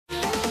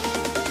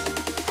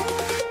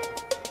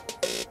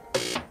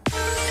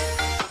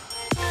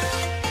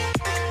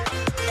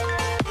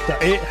So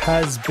it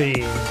has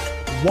been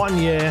 1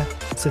 year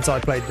since I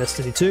played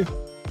Destiny 2.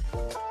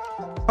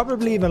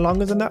 Probably even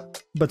longer than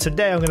that. But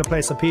today I'm going to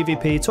play some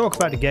PvP, talk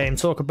about the game,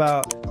 talk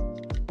about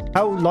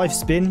how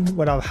life's been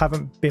when I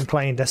haven't been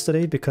playing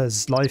Destiny,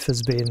 because life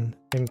has been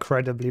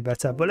incredibly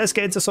better. But let's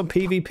get into some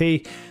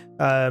PvP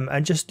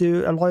and just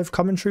do a live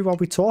commentary while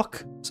we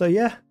talk. So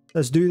yeah,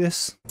 let's do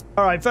this.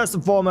 All right, first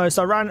and foremost,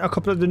 I ran a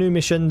couple of the new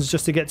missions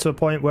just to get to a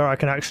point where I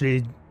can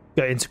actually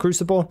get into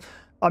Crucible.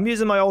 I'm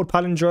using my old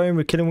palindrome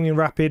with Killing in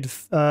Rapid,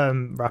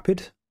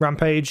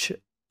 Rampage,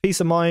 Peace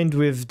of Mind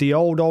with the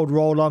old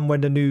roll on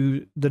when the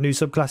new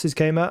subclasses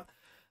came out.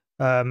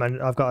 And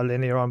I've got a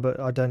linear on, but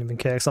I don't even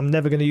care because I'm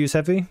never going to use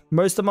heavy.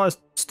 Most of my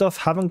stuff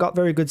haven't got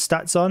very good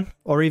stats on,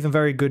 or even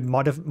very good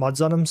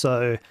mods on them,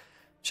 so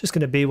it's just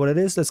going to be what it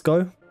is. Let's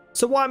go.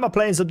 So why am I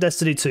playing some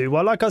Destiny 2?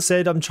 Well, like I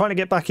said, I'm trying to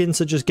get back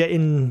into just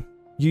getting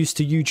used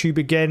to YouTube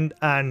again,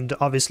 and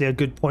obviously a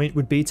good point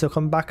would be to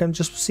come back and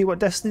just see what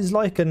Destiny's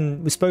like.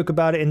 And we spoke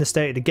about it in the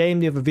State of the Game,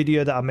 the other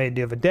video that I made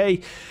the other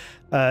day,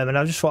 and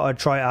I just thought I'd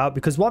try it out,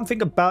 because one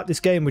thing about this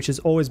game which has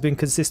always been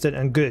consistent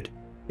and good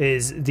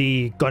is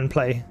the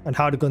gunplay and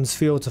how the guns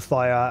feel to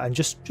fire and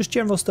just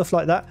general stuff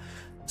like that.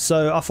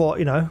 So I thought,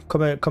 you know,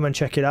 come and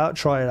check it out,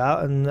 try it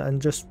out, and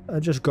just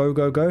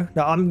go.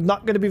 Now I'm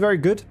not going to be very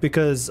good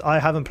because I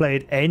haven't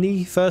played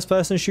any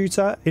first-person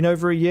shooter in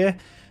over a year.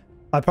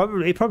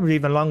 Probably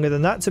even longer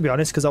than that, to be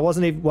honest, because I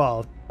wasn't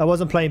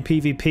playing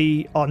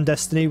PvP on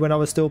Destiny when I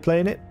was still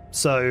playing it.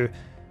 So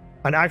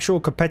an actual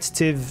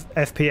competitive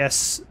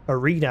FPS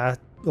arena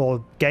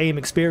or game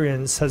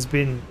experience has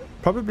been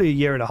probably a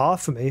year and a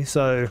half for me.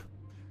 So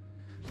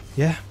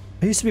yeah,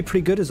 I used to be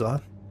pretty good as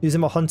well,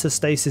 using my Hunter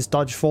Stasis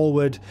dodge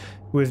forward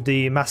with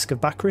the Mask of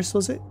Bacchus,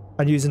 was it,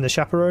 and using the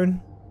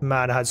Chaperone.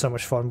 Man, I had so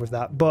much fun with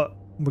that. But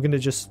we're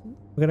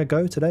gonna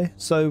go today.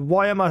 So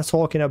why am I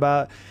talking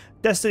about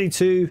Destiny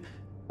 2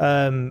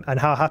 and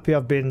how happy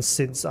I've been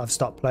since I've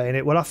stopped playing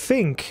it? Well, I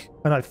think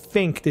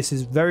this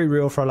is very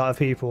real for a lot of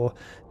people.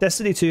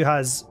 Destiny 2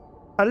 has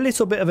a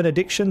little bit of an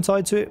addiction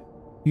tied to it.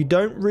 You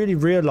don't really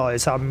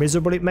realize how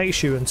miserable it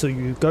makes you until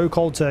you go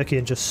cold turkey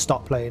and just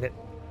stop playing it.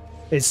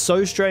 It's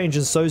so strange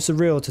and so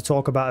surreal to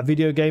talk about a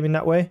video game in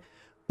that way.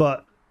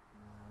 But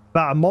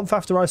about a month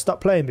after I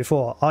stopped playing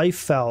before, I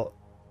felt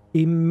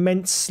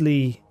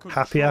immensely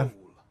happier.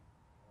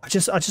 I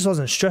just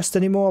wasn't stressed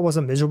anymore. I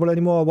wasn't miserable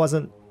anymore. I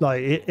wasn't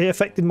like, it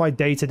affected my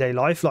day-to-day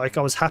life. Like,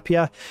 I was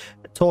happier,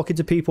 talking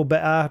to people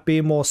better,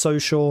 being more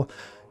social.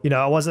 You know,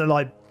 I wasn't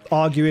like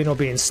arguing or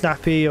being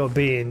snappy or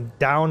being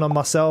down on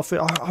myself.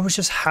 I was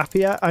just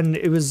happier, and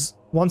it was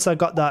once I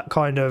got that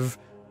kind of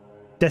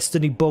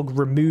Destiny bug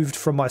removed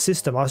from my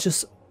system,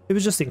 it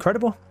was just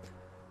incredible.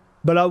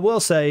 But I will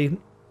say,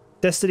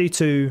 Destiny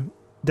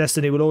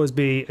will always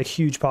be a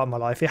huge part of my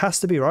life. It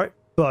has to be, right?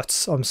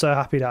 But I'm so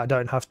happy that I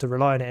don't have to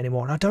rely on it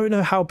anymore. And I don't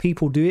know how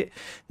people do it.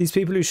 These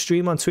people who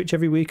stream on Twitch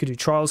every week, who do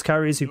trials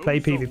carries, who play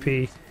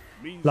PvP,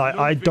 like,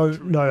 I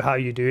don't know how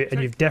you do it.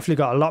 And you've definitely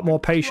got a lot more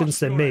patience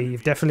than me.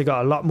 You've definitely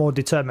got a lot more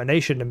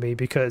determination than me,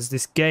 because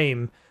this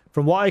game,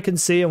 from what I can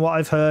see and what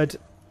I've heard,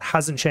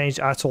 hasn't changed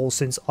at all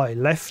since I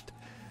left.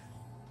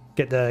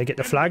 Get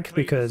the flag,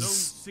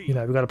 because, you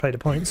know, we've got to play the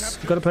points.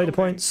 We've got to play the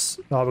points.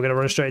 Oh, we're going to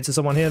run straight into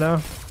someone here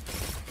now.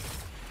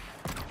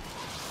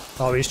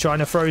 Oh, he's trying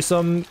to throw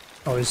some.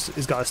 Oh,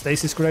 he's got a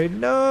stasis grenade.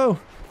 No!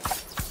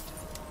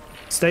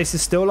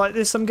 Stasis still like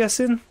this, I'm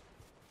guessing.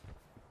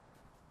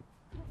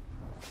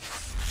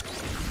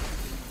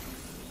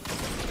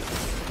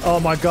 Oh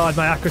my god,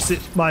 my accuracy,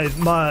 my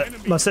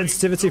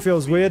sensitivity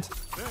feels weird.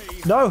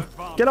 No!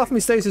 Get off me,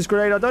 stasis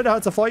grenade. I don't know how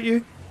to fight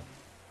you.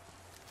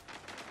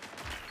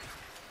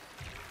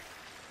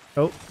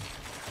 Oh.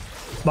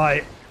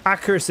 My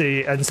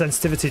accuracy and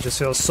sensitivity just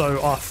feels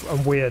so off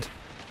and weird.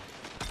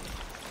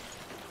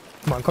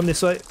 Come on, come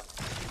this way.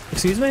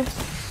 Excuse me?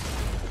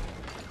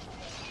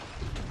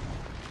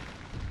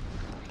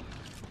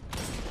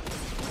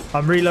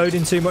 I'm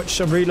reloading too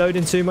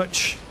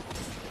much.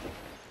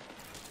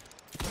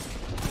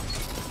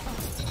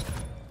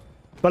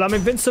 But I'm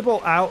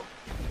invincible out.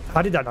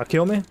 How did that not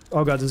kill me?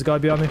 Oh god, there's a guy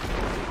behind me.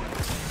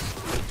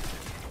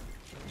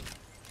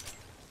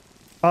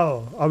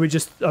 Oh, are we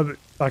just...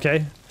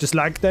 okay, just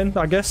lagged then,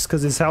 I guess,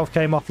 because his health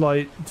came off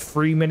like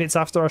 3 minutes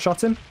after I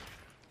shot him.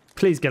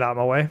 Please get out of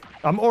my way.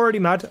 I'm already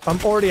mad. I'm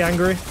already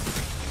angry.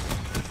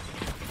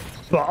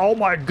 But oh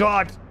my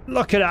god,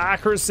 look at that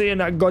accuracy and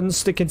that gun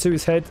sticking to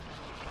his head.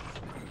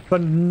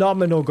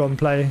 Phenomenal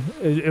gunplay.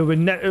 It would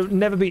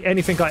never be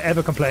anything I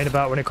ever complain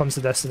about when it comes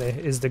to Destiny,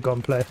 is the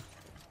gunplay.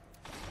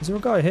 Is there a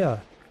guy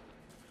here?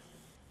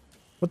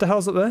 What the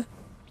hell's up there?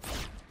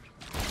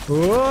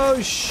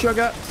 Whoa,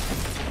 sugar.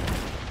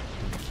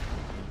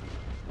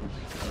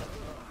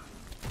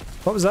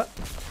 What was that?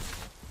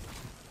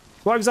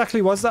 What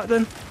exactly was that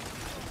then?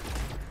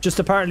 Just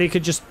apparently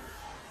could just...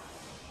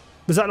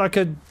 Was that like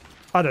a...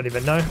 I don't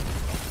even know.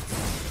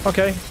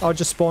 Okay, I'll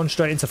just spawn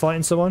straight into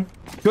fighting someone.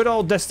 Good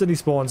old Destiny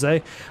spawns,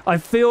 eh? I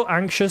feel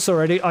anxious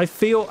already. I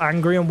feel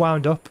angry and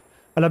wound up.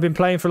 And I've been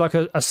playing for like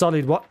a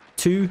solid, what?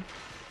 Two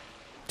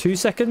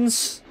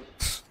seconds?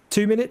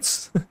 2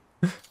 minutes.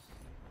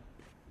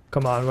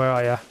 Come on, where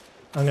are you?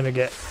 I'm gonna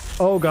get...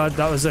 Oh god,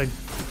 that was a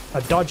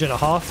dodge and a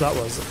half, that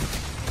was.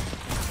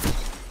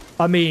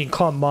 I mean,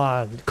 come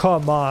on,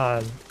 come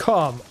on,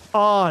 come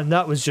on.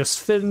 That was just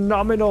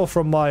phenomenal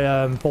from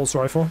my pulse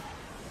rifle.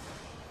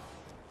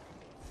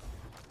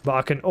 But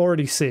I can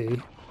already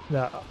see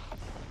that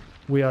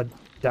we are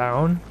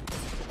down.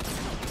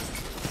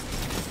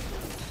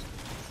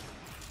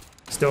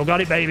 Still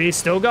got it, baby,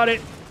 still got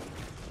it.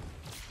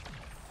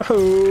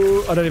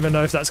 Oh, I don't even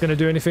know if that's going to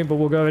do anything, but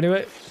we'll go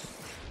anyway.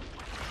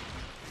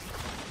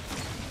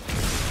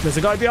 There's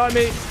a guy behind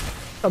me.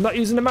 I'm not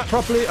using the map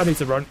properly. I need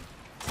to run.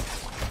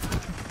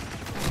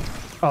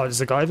 Oh, there's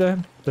a guy there.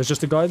 There's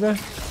just a guy there.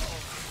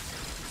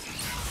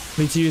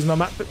 Need to use my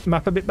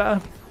map a bit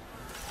better.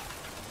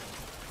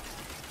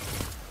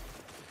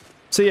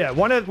 So yeah,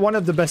 one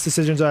of the best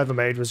decisions I ever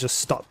made was just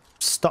stop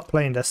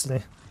playing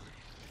Destiny.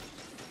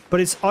 But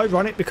it's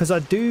ironic because I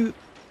do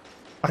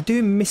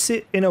miss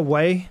it in a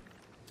way.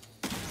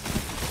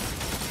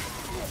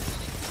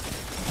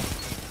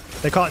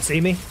 They can't see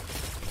me.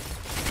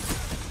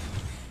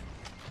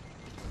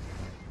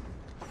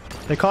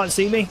 They can't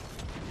see me.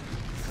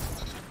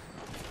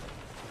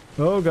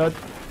 Oh god.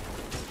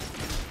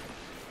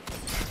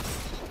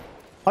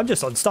 I'm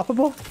just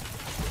unstoppable.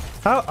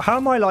 How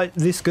am I like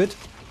this good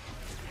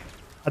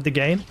at the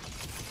game?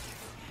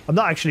 I'm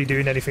not actually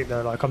doing anything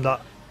though, like I'm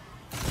not.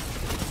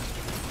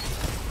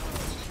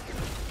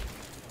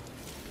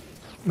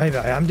 Maybe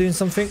I am doing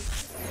something.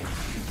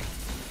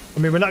 I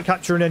mean, we're not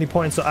capturing any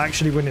points or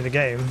actually winning the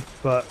game,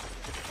 but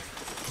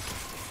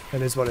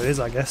it is what it is,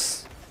 I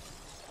guess.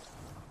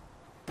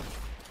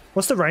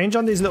 What's the range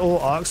on these little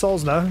arc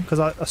souls now? Because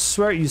I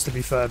swear it used to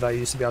be further. I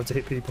used to be able to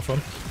hit people from.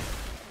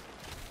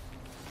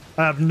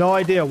 I have no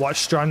idea what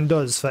Strand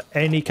does for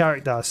any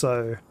character,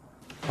 so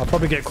I'll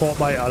probably get caught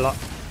by it a lot.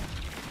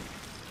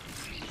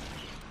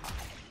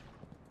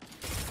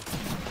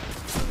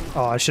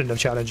 Oh, I shouldn't have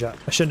challenged that.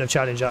 I shouldn't have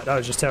challenged that. That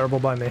was just terrible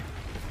by me.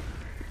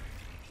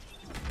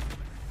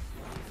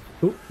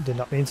 Ooh, did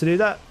not mean to do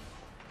that.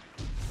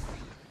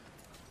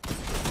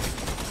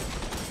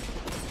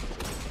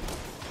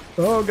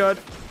 Oh god.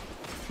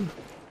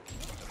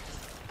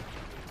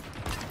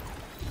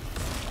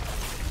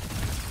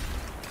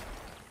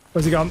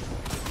 Where's he gone?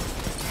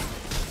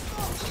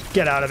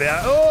 Get out of here.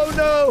 Oh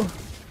no!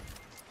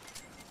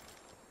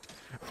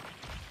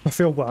 I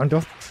feel wound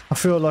up. I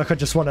feel like I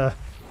just want to...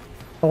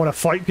 I want to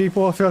fight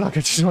people. I feel like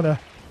I just want to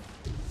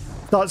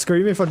start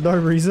screaming for no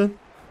reason.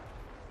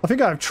 I think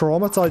I have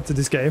trauma tied to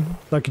this game.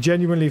 Like,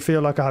 genuinely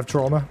feel like I have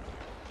trauma.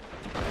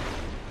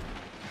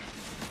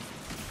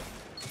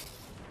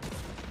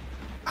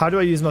 How do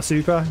I use my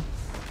super?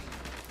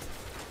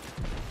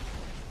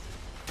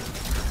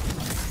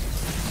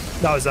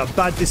 That was a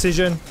bad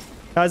decision.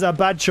 That was a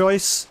bad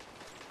choice.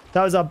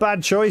 That was a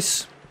bad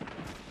choice.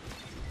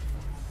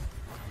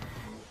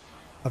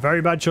 A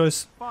very bad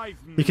choice.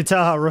 You can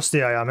tell how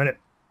rusty I am, innit?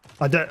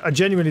 I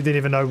genuinely didn't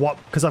even know what,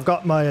 because I've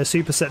got my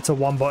super set to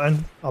one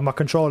button on my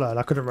controller and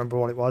I couldn't remember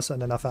what it was,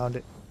 and then I found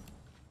it.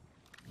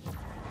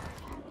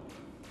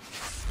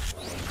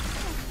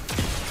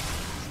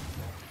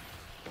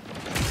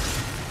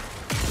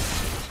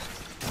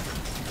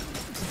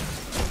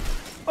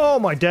 Oh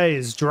my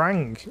days,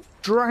 Drang.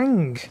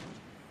 Drang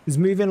is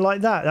moving like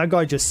that. That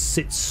guy just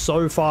sits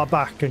so far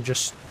back and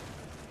just...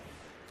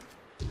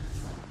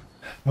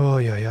 Oh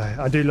yeah, yeah.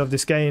 I do love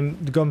this game,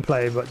 the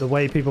gunplay, but the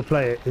way people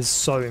play it is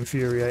so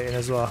infuriating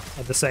as well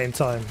at the same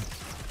time.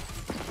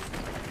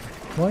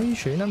 Why are you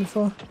shooting at me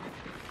for?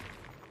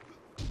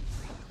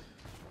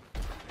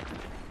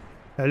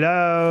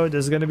 Hello,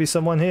 there's gonna be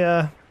someone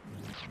here.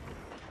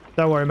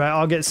 Don't worry, mate.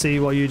 I'll get C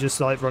while you just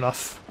like run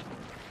off.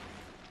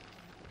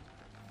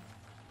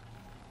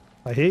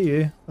 I hear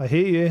you. I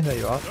hear you. There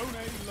you are. Zone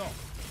A lost.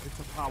 It's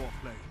a power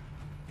play.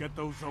 Get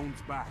those zones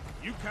back.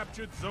 You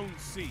captured Zone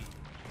C.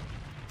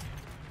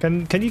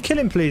 Can you kill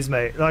him, please,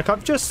 mate? Like,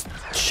 I've just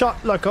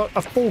shot like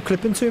a full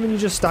clip into him and you're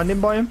just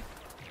standing by him.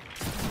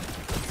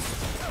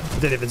 I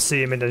didn't even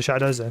see him in the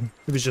shadows then.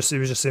 He was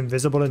just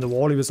invisible in the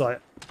wall. He was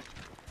like...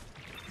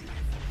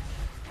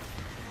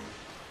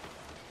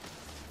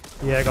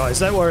 Yeah, guys,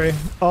 don't worry.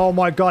 Oh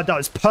my god, that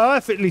was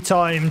perfectly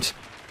timed.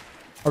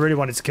 I really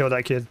wanted to kill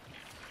that kid.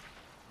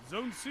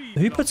 Zone C.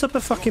 Who puts up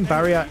a fucking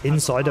barrier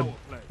inside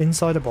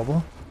a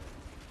bubble?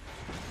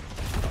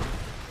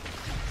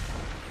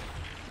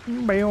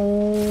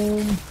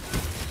 Boom.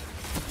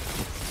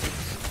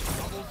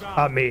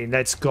 I mean,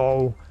 let's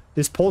go.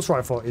 This pulse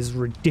rifle is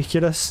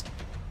ridiculous.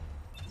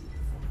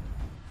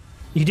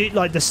 You did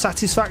like the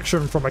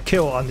satisfaction from a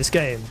kill on this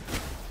game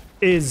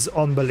is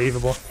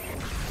unbelievable.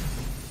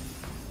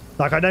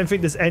 Like, I don't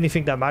think there's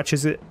anything that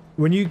matches it.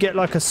 When you get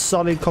like a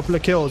solid couple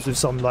of kills with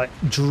some like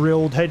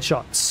drilled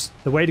headshots,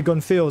 the way the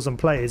gun feels and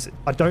plays,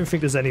 I don't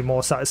think there's any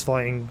more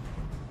satisfying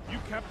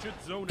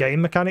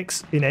game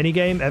mechanics in any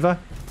game ever.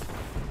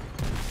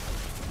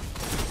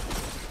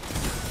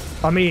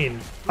 I mean,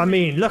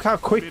 look how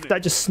quick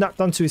that just snapped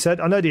onto his head.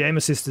 I know the aim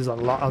assist is a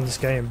lot on this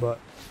game, but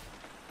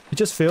it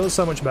just feels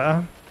so much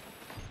better.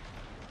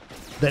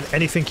 than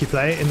anything you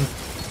play in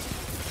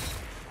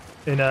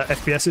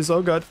FPS is.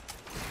 Oh god.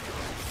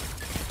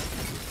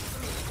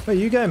 Where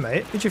you going,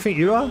 mate? Who do you think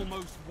you are?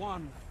 Almost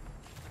won.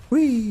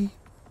 Whee!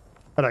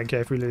 I don't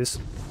care if we lose.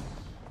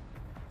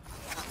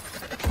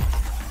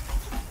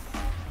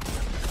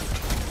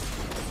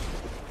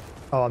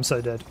 Oh, I'm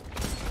so dead.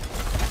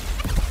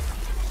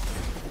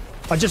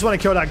 I just want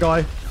to kill that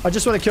guy. I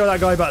just want to kill that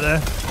guy back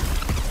there.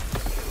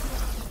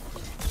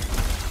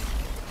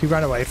 He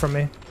ran away from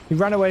me. He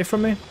ran away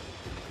from me.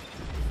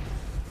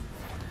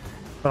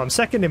 But I'm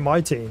second in my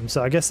team,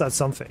 so I guess that's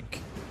something.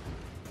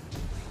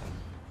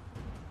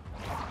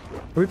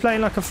 Are we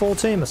playing like a full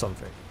team or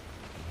something?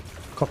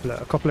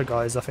 A couple of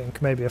guys, I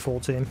think. Maybe a full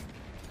team.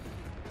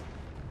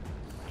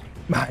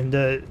 Man,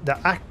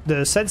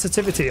 the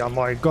sensitivity on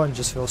my gun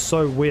just feels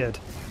so weird.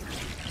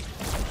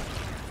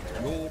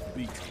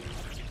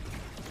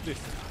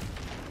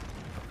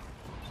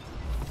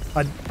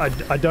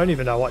 I don't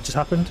even know what just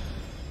happened.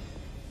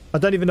 I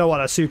don't even know what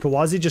that super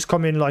was. He just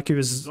come in like he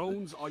was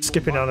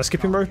skipping on a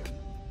skipping rope.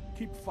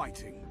 Keep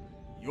fighting.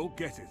 You'll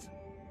get it.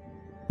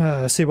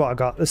 Let's see what I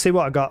got. Let's see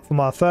what I got for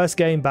my first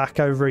game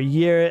back over a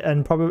year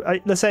and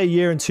probably, let's say a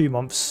year and 2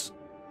 months.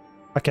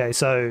 Okay,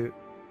 so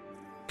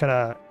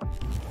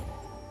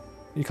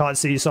you can't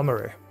see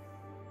summary.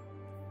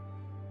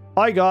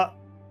 I got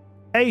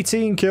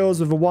 18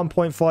 kills with a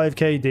 1.5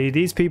 KD.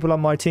 These people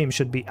on my team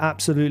should be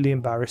absolutely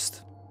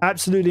embarrassed.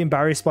 Absolutely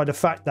embarrassed by the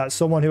fact that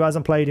someone who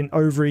hasn't played in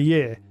over a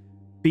year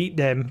beat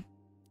them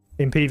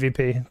in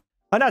PvP.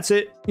 And that's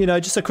it, you know,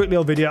 just a quick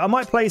little video. I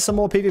might play some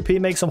more PvP,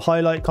 make some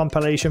highlight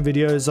compilation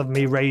videos of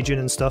me raging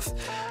and stuff.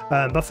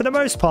 But for the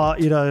most part,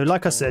 you know,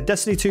 like I said,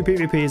 Destiny 2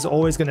 PvP is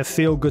always going to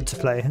feel good to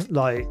play.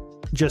 Like,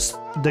 just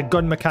the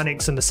gun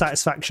mechanics and the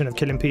satisfaction of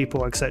killing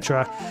people,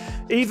 etc.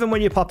 Even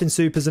when you're popping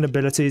supers and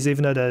abilities,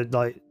 even though they're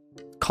like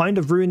kind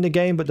of ruin the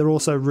game, but they're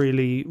also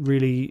really,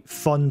 really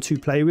fun to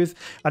play with.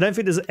 I don't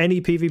think there's any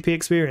PvP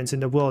experience in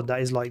the world that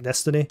is like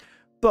Destiny,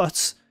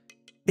 but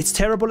it's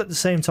terrible at the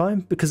same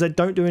time because they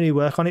don't do any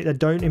work on it. They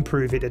don't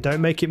improve it. They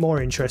don't make it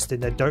more interesting.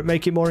 They don't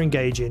make it more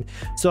engaging.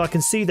 So I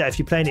can see that if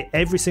you're playing it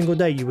every single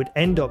day, you would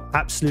end up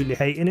absolutely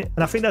hating it.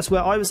 And I think that's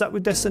where I was at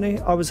with Destiny.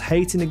 I was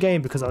hating the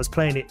game because I was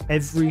playing it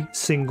every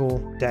single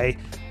day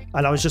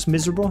and I was just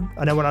miserable.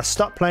 And then when I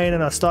stopped playing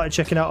and I started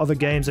checking out other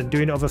games and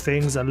doing other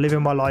things and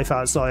living my life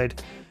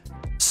outside,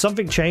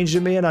 something changed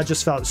in me and I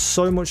just felt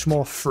so much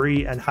more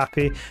free and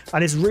happy.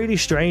 And it's really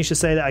strange to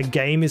say that a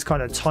game is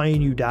kind of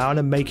tying you down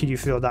and making you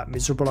feel that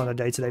miserable on a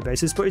day-to-day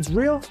basis, but it's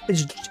real.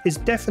 It's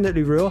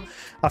definitely real.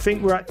 I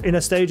think we're in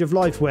a stage of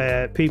life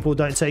where people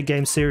don't take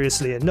games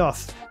seriously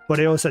enough, but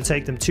they also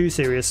take them too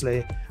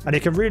seriously, and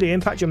it can really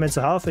impact your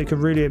mental health. It can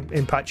really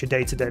impact your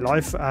day-to-day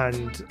life.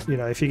 And you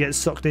know, if you get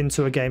sucked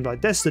into a game like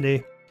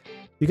Destiny,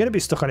 you're going to be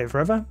stuck on it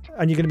forever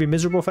and you're going to be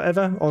miserable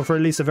forever, or for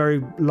at least a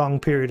very long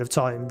period of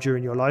time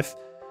during your life.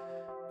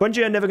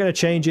 Bungie are never going to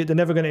change it. They're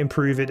never going to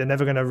improve it. They're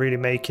never going to really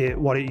make it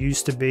what it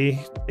used to be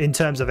in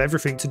terms of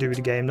everything to do with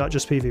the game, not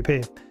just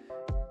PvP.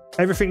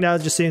 Everything now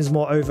just seems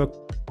more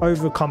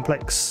over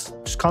complex,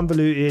 just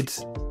convoluted.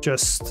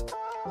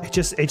 It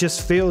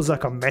just feels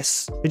like a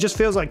mess. It just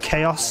feels like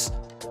chaos,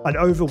 an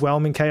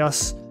overwhelming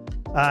chaos,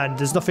 and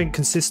there's nothing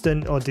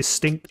consistent or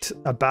distinct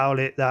about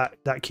it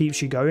that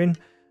keeps you going.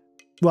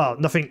 Well,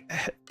 nothing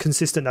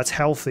consistent that's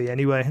healthy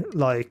anyway.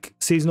 Like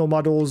seasonal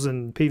models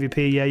and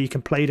PvP, yeah, you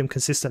can play them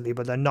consistently,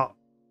 but they're not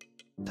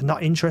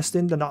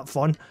interesting, they're not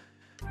fun.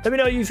 Let me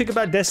know what you think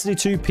about Destiny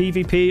 2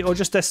 PvP or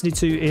just Destiny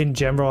 2 in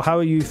general. How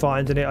are you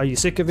finding it? Are you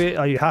sick of it?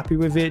 Are you happy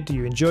with it? Do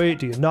you enjoy it?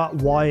 Do you not?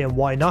 Why and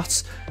why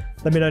not?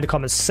 Let me know in the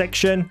comments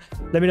section.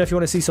 Let me know if you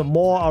want to see some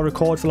more. I'll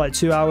record for like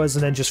 2 hours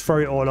and then just throw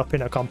it all up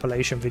in a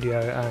compilation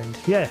video. And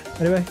yeah,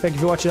 anyway, thank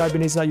you for watching. I've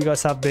been easynow. You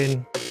guys have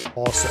been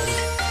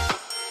awesome.